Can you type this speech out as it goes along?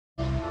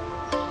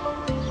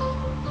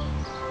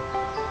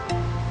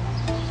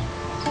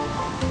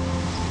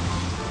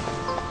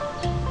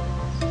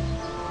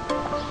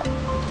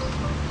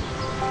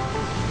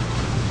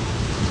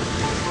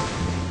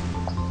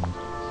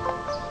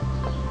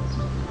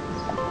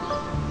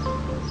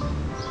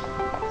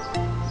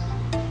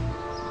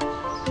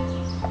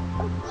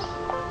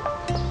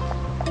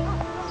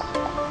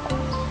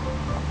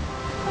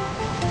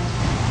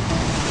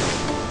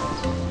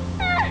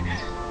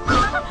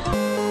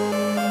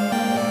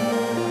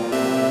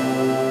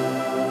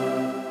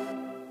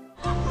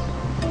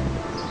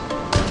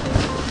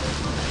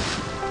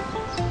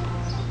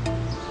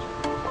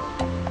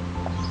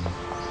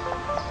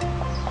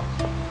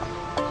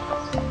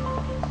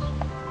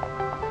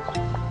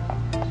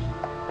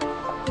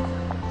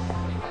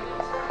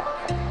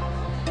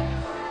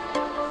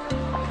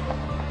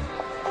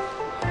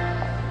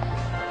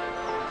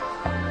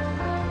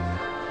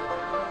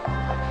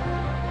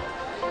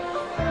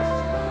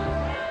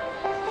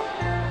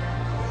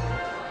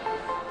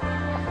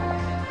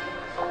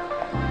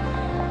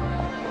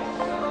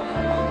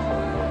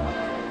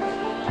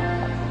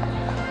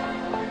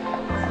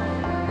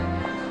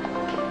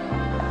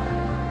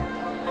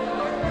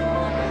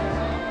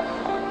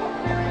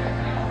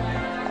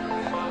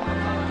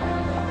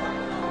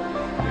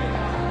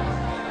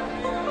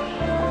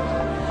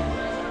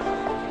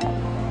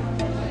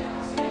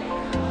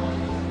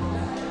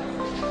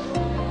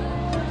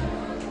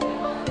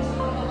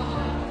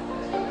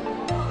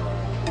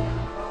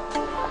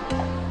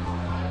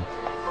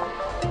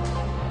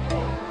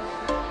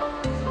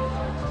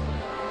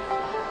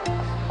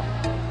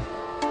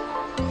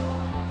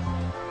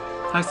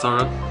Hi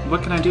Sara,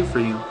 what can I do for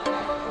you?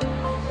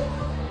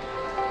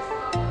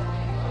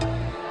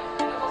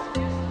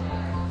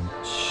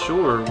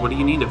 Sure, what do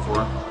you need it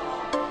for?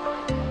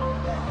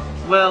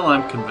 Well,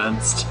 I'm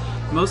convinced.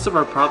 Most of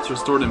our props are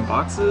stored in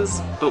boxes,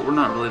 but we're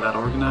not really that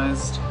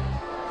organized.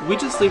 We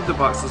just leave the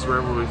boxes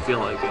wherever we feel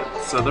like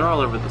it, so they're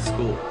all over the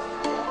school.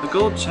 The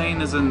gold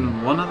chain is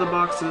in one of the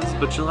boxes,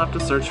 but you'll have to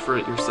search for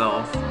it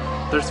yourself.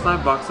 There's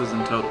 5 boxes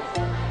in total.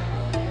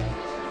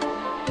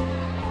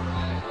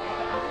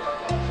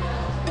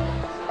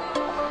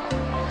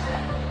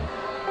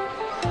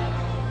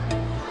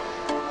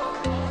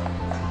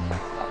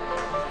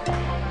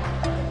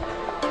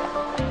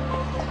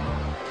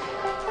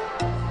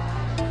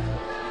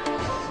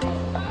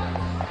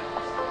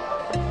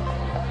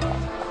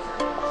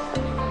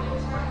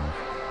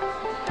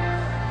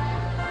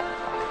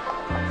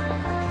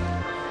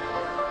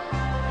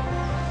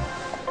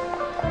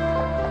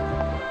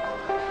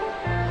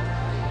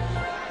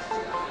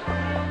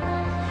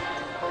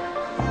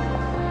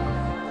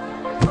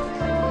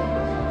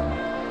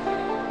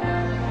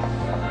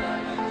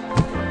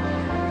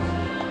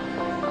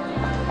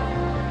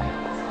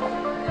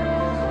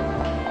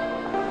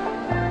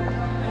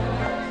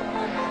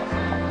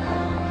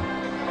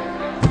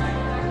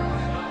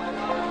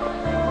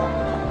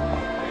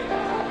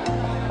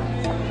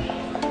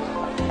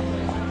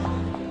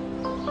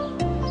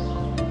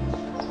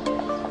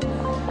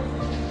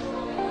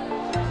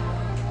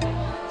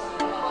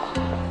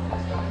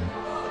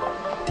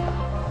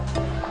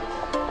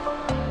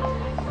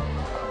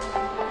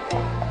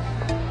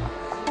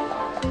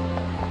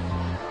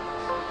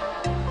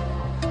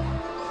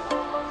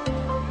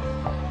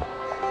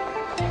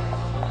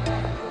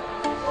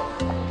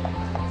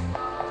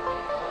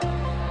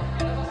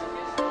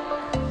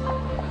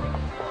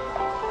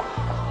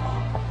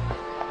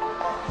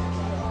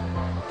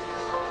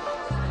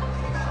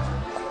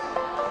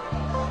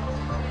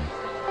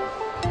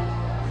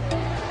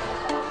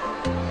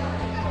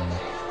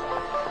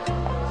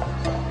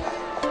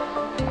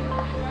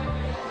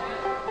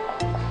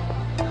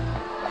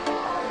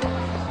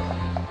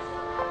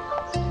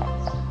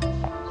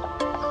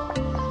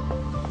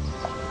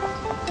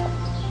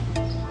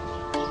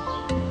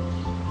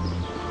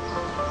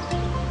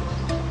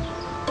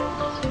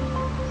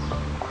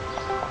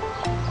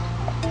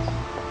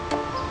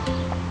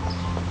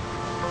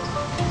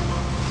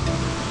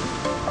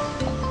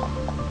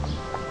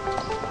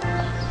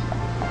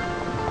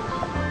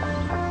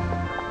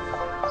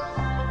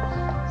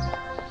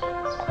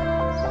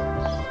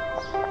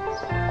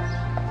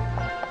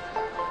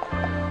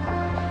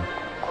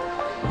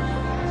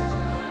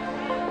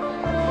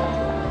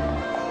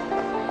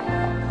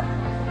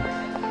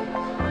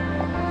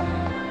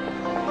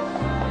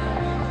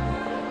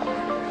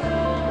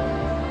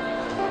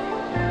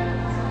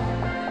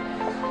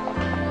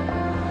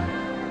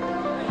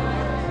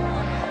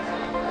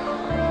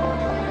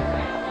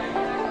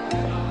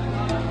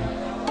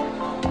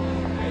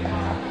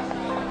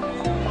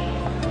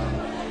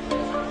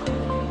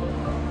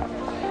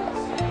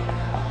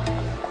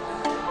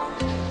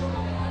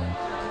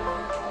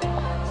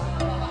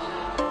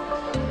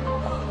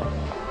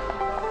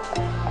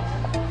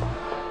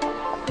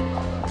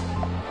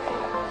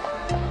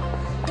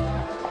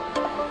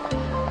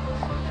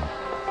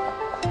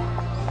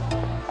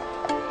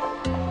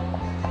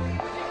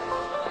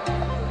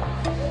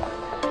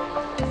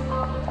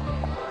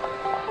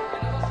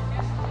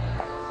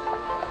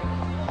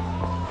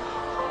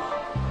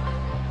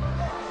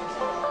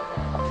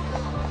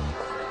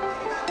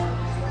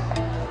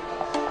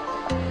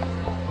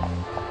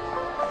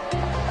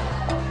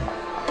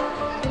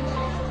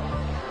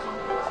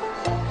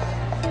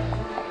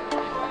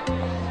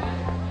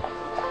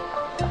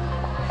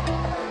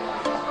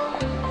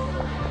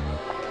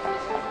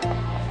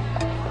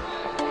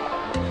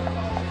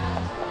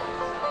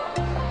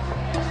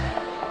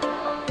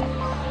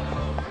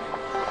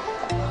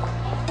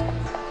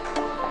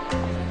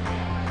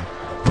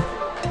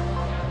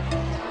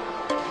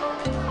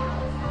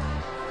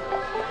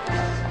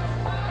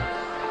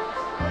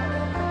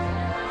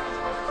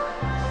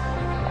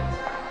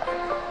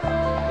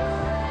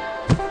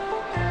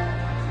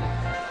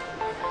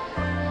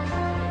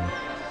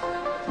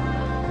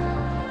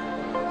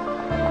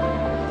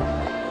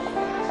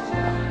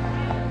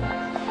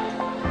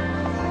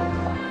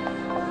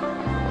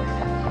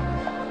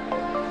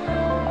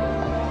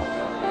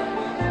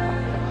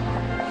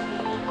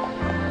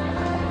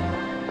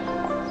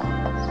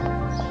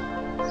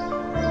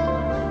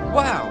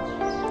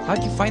 Wow!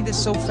 How'd you find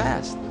this so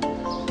fast?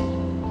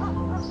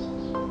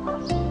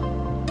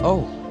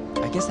 Oh,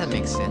 I guess that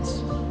makes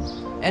sense.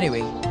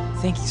 Anyway,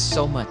 thank you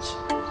so much.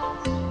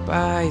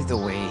 By the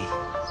way,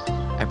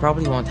 I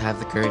probably won't have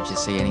the courage to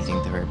say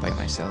anything to her by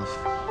myself.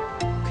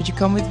 Could you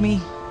come with me?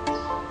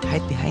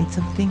 Hide behind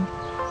something?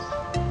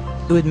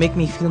 It would make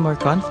me feel more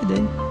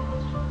confident.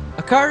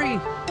 Akari!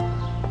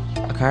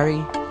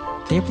 Akari,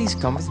 can you please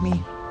come with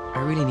me? I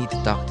really need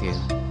to talk to you.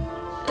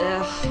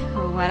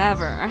 Ugh,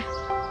 whatever.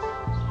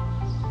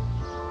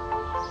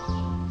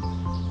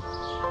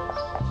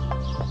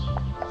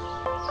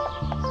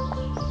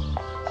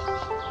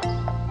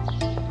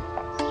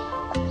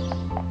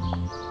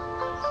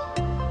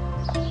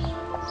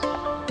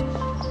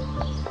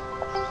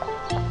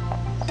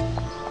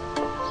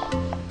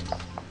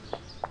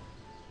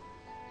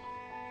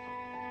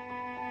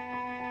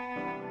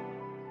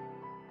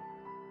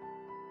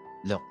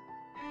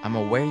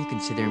 aware you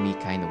consider me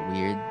kind of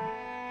weird,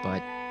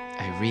 but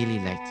I really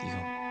like you.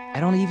 I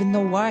don't even know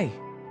why,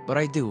 but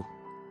I do.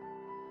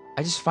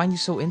 I just find you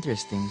so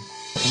interesting,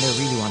 and I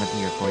really want to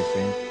be your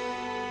boyfriend.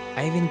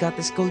 I even got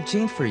this gold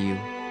chain for you.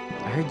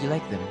 I heard you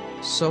like them.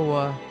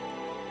 So,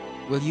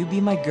 will you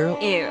be my girl?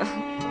 Ew.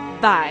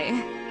 Bye.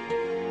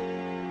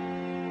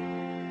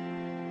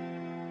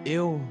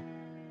 Ew.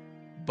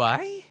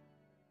 Bye?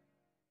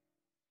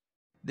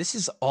 This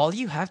is all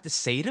you have to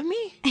say to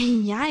me?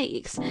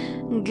 Yikes.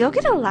 Go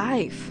get a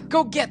life.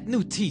 Go get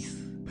new teeth.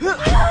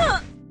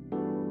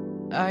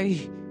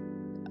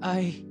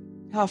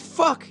 Oh,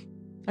 fuck.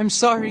 I'm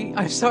sorry.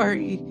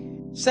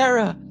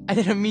 Sarah, I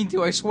didn't mean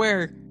to, I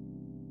swear.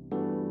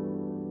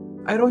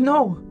 I don't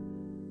know.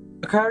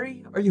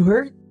 Akari, are you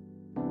hurt?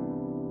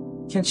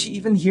 Can she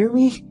even hear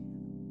me?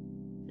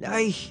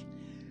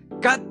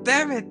 God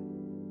damn it.